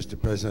 Thank you,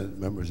 Mr. President.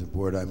 Members of the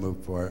board, I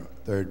move for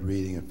third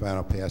reading and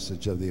final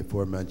passage of the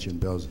aforementioned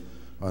bills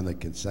on the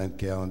consent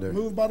calendar.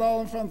 Moved by the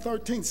Alderman from the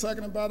 13th,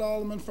 seconded by the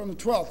Alderman from the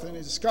 12th. Any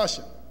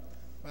discussion?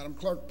 Madam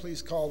Clerk,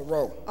 please call the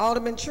roll.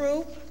 Alderman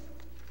True.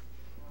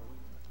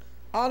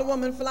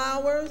 Alderwoman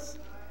Flowers.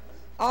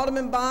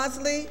 Alderman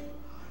Bosley.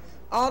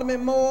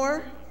 Alderman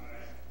Moore.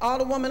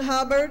 Alderwoman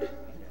Hubbard.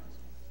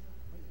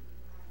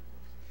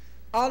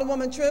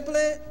 Alderwoman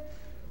Triplett.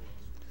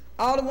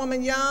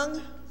 Alderwoman Young.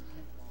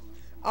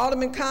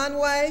 Alderman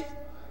Conway.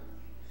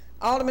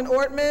 Alderman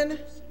Ortman.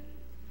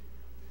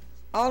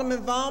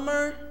 Alderman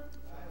Vollmer.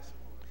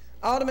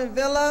 Alderman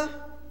Villa.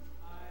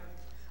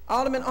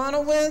 Alderman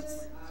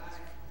Arnowitz.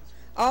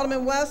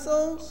 Alderman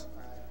Wessels.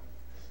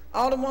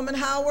 Alderwoman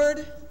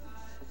Howard.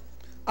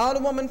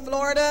 Alderwoman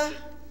Florida.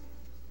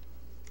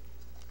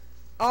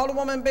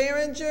 Alderwoman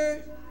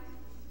Behringer.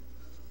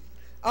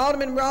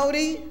 Alderman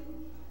Rhodey.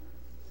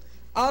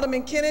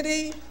 Alderman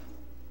Kennedy.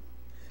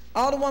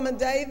 Alderwoman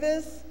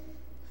Davis.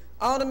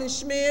 Alderman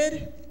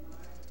Schmid.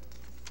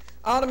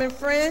 Alderman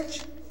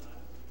French.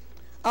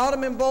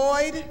 Alderman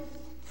Boyd.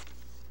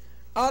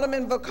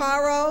 Alderman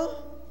Vaccaro.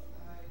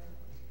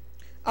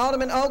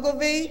 Alderman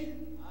Ogilvie.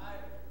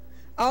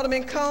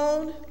 Alderman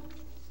Cone.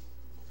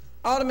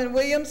 Alderman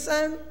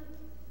Williamson.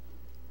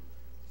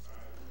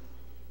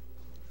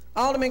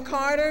 Alderman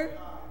Carter.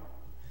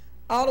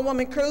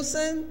 Alderwoman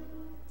Cruzen.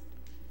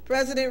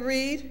 President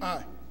Reed.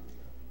 Aye.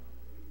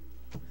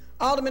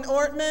 Alderman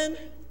Ortman.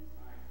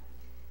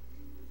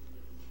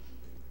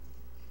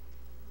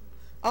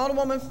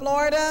 Alderwoman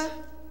Florida.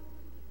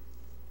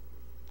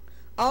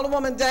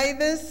 Alderwoman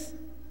Davis.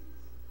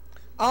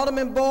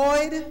 Alderman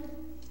Boyd.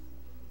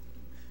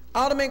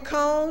 Alderman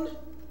Cone,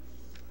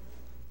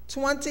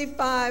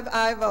 25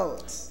 aye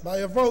votes. By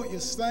your vote, you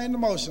sustain the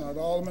motion of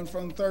the Alderman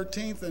from the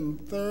 13th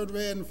and third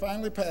read and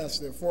finally pass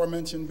the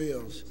aforementioned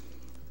bills.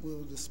 We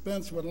will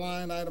dispense with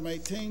line item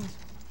 18,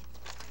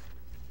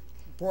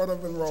 report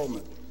of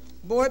enrollment.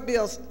 Board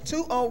Bills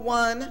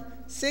 201,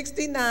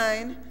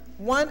 69,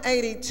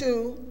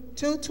 182,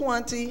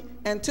 220,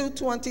 and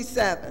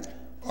 227.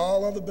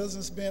 All other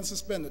business being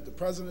suspended, the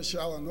President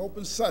shall in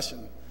open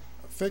session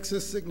affix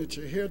his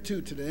signature hereto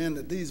to the end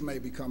that these may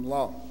become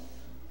law.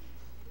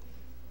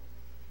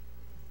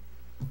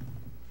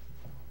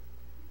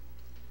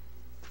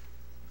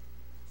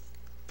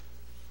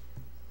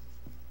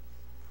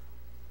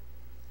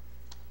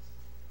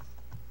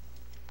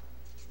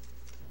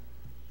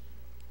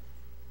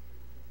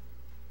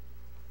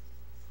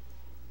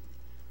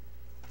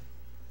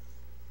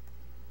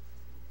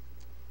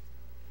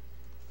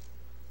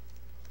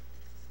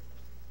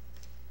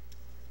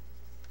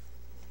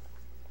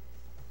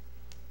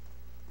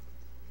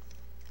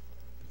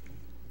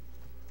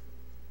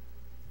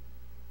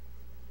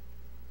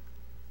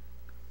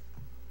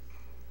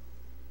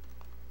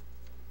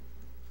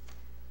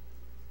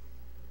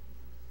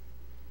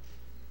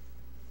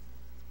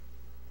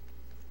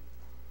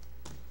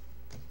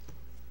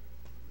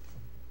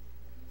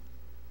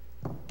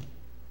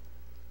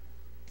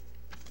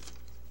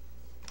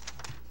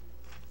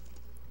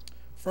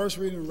 First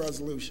reading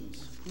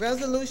resolutions.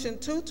 Resolution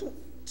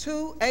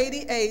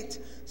 288,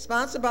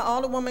 sponsored by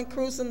Alderwoman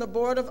Cruzen, the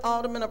Board of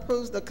Aldermen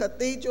approves the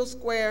Cathedral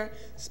Square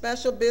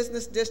Special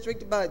Business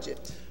District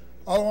budget.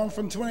 Alderman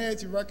from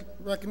 28th, you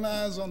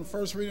recognize on the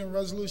first reading of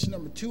resolution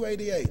number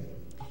 288.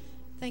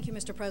 Thank you,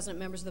 Mr. President,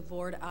 members of the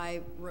board.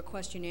 I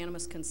request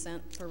unanimous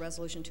consent for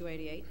resolution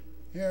 288.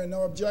 Hearing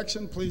no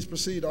objection, please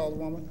proceed,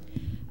 Alderwoman.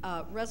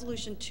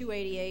 Resolution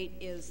 288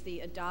 is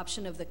the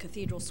adoption of the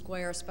Cathedral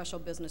Square Special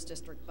Business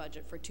District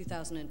budget for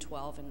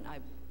 2012, and I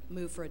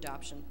move for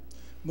adoption.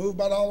 Moved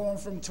by the Alderman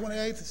from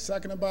 28th,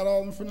 seconded by the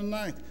Alderman from the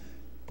 9th.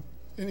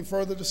 Any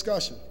further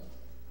discussion?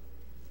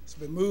 It's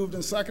been moved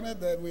and seconded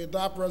that we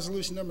adopt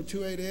resolution number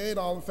 288.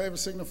 All in favor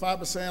signify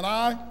by saying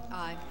aye.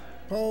 Aye.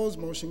 Opposed,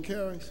 motion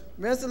carries.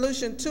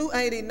 Resolution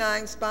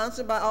 289,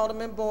 sponsored by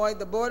Alderman Boyd,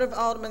 the Board of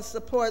Aldermen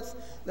supports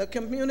the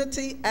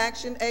Community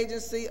Action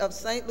Agency of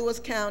St. Louis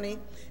County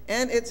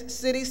and its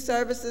City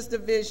Services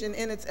Division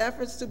in its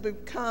efforts to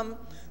become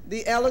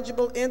the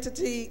eligible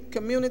entity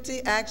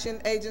Community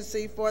Action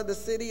Agency for the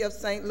City of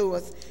St.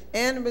 Louis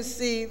and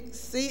receive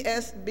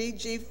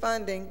CSBG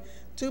funding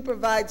to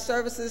provide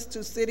services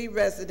to city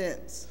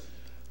residents.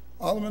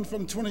 Alderman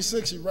from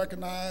 26, you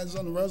recognize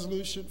on the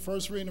resolution,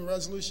 first reading of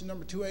resolution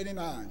number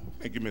 289.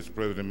 Thank you, Mr.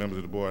 President, members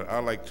of the board.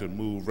 I'd like to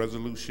move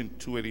resolution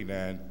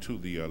 289 to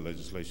the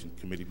legislation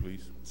committee,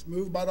 please. It's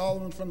moved by the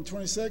Alderman from the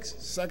 26th,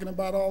 seconded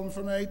by the Alderman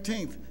from the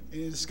 18th.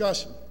 Any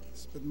discussion?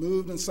 It's been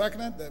moved and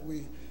seconded that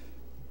we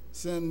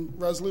send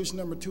resolution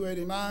number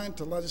 289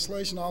 to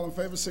legislation. All in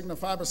favor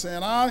signify by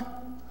saying aye.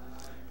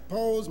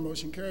 Opposed,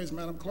 motion carries.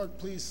 Madam Clerk,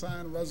 please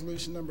sign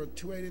resolution number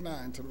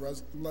 289 to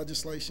the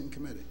legislation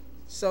committee.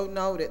 So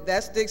noted.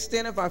 That's the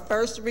extent of our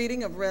first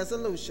reading of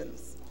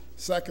resolutions.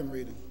 Second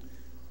reading.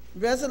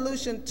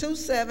 Resolution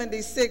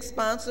 276,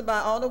 sponsored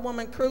by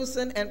Alderwoman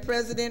Cruzen and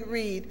President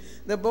Reed.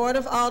 The Board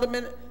of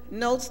Aldermen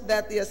notes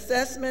that the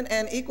assessment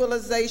and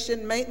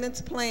equalization maintenance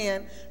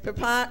plan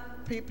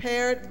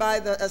prepared by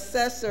the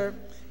assessor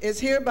is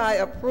hereby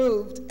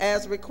approved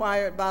as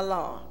required by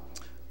law.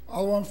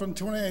 Alderman from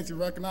 28th, you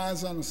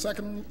recognize on the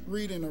second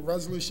reading of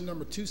resolution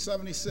number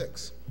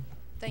 276.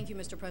 Thank you,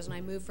 Mr. President.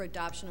 I move for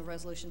adoption of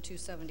resolution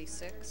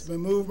 276. It's been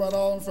moved by the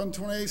Alderman from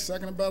 28th,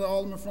 seconded by the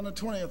Alderman from the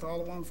 20th.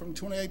 Alderman from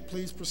 28th,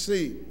 please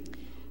proceed.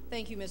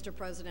 Thank you, Mr.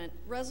 President.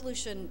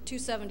 Resolution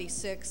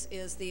 276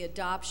 is the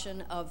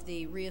adoption of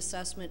the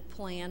reassessment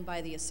plan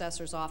by the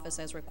assessor's office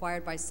as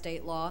required by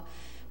state law.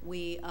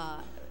 We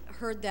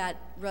heard that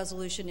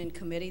resolution in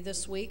committee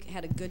this week,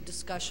 had a good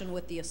discussion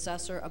with the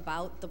assessor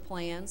about the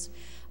plans.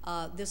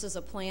 This is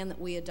a plan that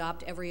we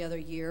adopt every other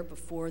year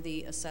before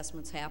the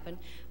assessments happen.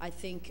 I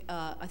think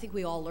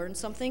we all learned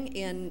something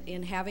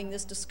in having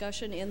this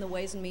discussion in the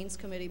Ways and Means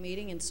Committee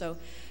meeting, and so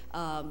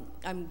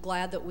I'm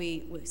glad that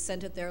we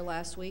sent it there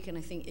last week, and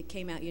I think it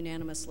came out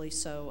unanimously,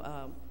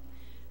 so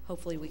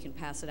hopefully we can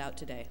pass it out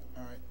today.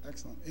 All right,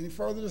 excellent. Any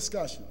further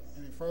discussion?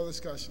 Any further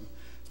discussion?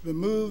 It's been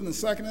moved and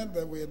seconded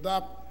that we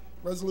adopt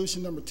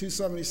resolution number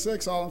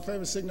 276. All in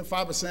favor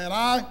signify by saying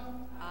aye.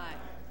 Aye.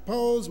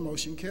 Opposed,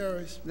 motion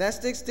carries. That's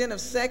the extent of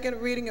second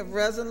reading of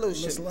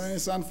resolutions.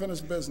 Miscellaneous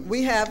unfinished business.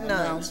 We have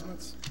none.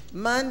 Announcements.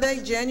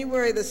 Monday,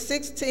 January the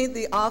 16th,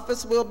 the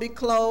office will be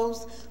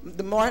closed,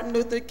 the Martin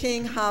Luther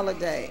King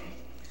holiday.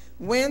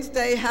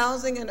 Wednesday,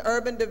 Housing and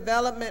Urban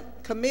Development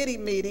Committee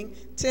meeting,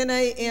 10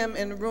 a.m.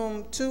 in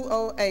room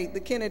 208,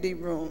 the Kennedy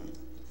Room.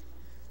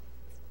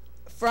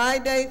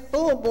 Friday,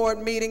 full board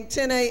meeting,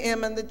 10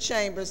 a.m. in the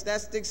chambers.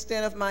 That's the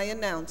extent of my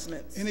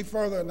announcements. Any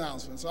further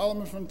announcements?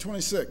 Alderman from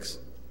 26.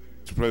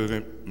 Mr.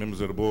 President,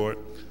 members of the board,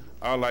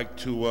 I'd like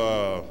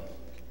to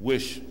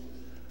wish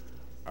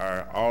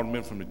our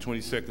alderman from the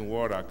 22nd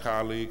Ward, our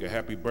colleague, a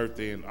happy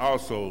birthday, and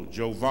also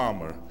Joe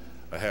Vollmer,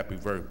 a happy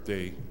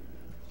birthday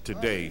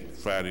today,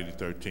 Friday the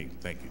 13th.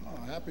 Thank you.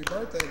 Oh, happy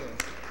birthday, then.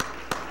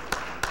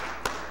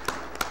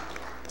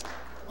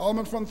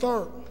 Alderman from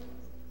 3rd.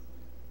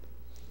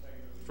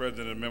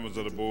 President and members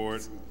of the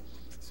board,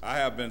 I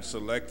have been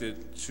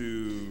selected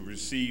to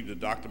receive the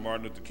Dr.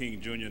 Martin Luther King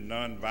Jr.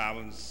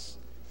 Nonviolence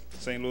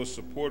St. Louis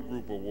Support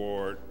Group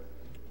Award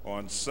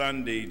on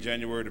Sunday,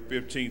 January the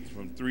 15th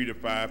from 3 to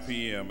 5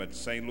 p.m. at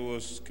St.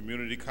 Louis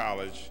Community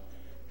College,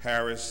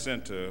 Harris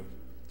Center,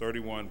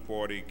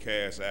 3140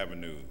 Cass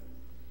Avenue.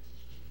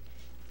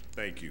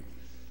 Thank you.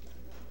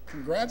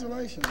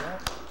 Congratulations.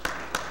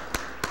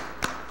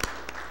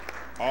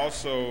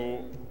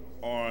 Also,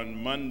 on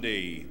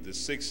Monday, the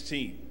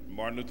 16th,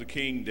 Martin Luther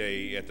King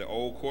Day at the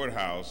Old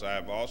Courthouse, I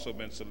have also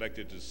been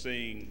selected to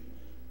sing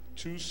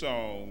 2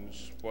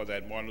 songs for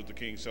that Martin Luther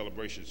King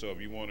celebration. So if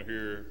you want to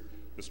hear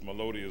this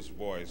melodious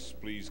voice,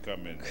 please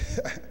come and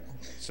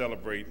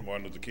celebrate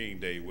Martin Luther King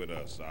Day with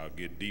us. I'll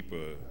get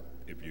deeper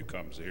if you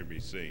come to hear me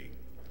sing.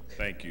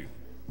 Thank you.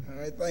 All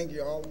right, thank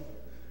you, Alderman.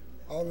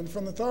 Alderman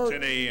from the 3rd.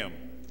 10 a.m.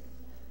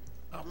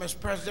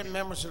 Mr. President,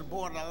 members of the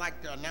board, I'd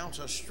like to announce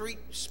a street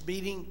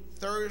meeting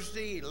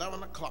Thursday,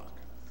 11 o'clock.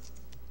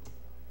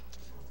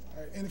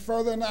 All right, any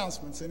further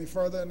announcements? Any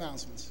further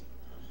announcements?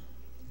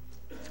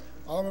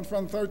 Alderman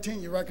from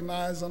 13, you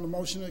recognize on the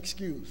motion to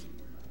excuse.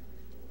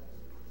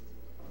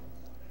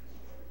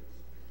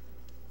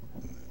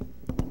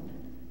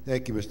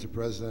 Thank you, Mr.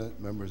 President.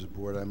 Members of the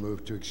board, I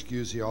move to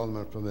excuse the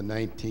alderman from the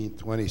 19th,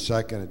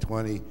 22nd, and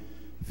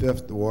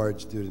 25th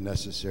wards due to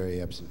necessary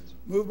absence.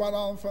 Moved by the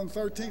Alderman from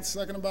 13th,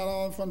 seconded by the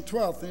Alderman from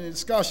 12th. Any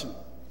discussion?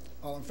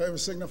 All in favor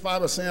signify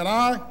by saying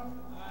aye.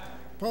 Aye.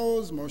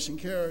 Opposed? Motion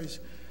carries.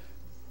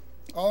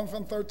 Alderman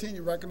from 13,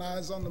 you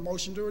recognize on the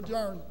motion to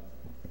adjourn.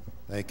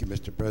 Thank you,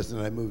 Mr.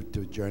 President. I move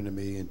to adjourn the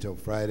meeting until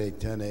Friday,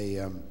 10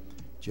 a.m.,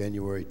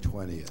 January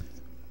 20th.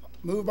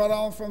 Moved by the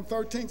Alderman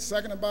from 13th,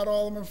 seconded by the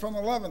Alderman from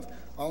 11th.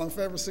 All in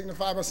favor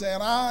signify by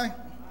saying aye. Aye.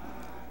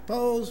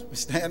 Opposed? We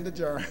stand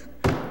adjourned.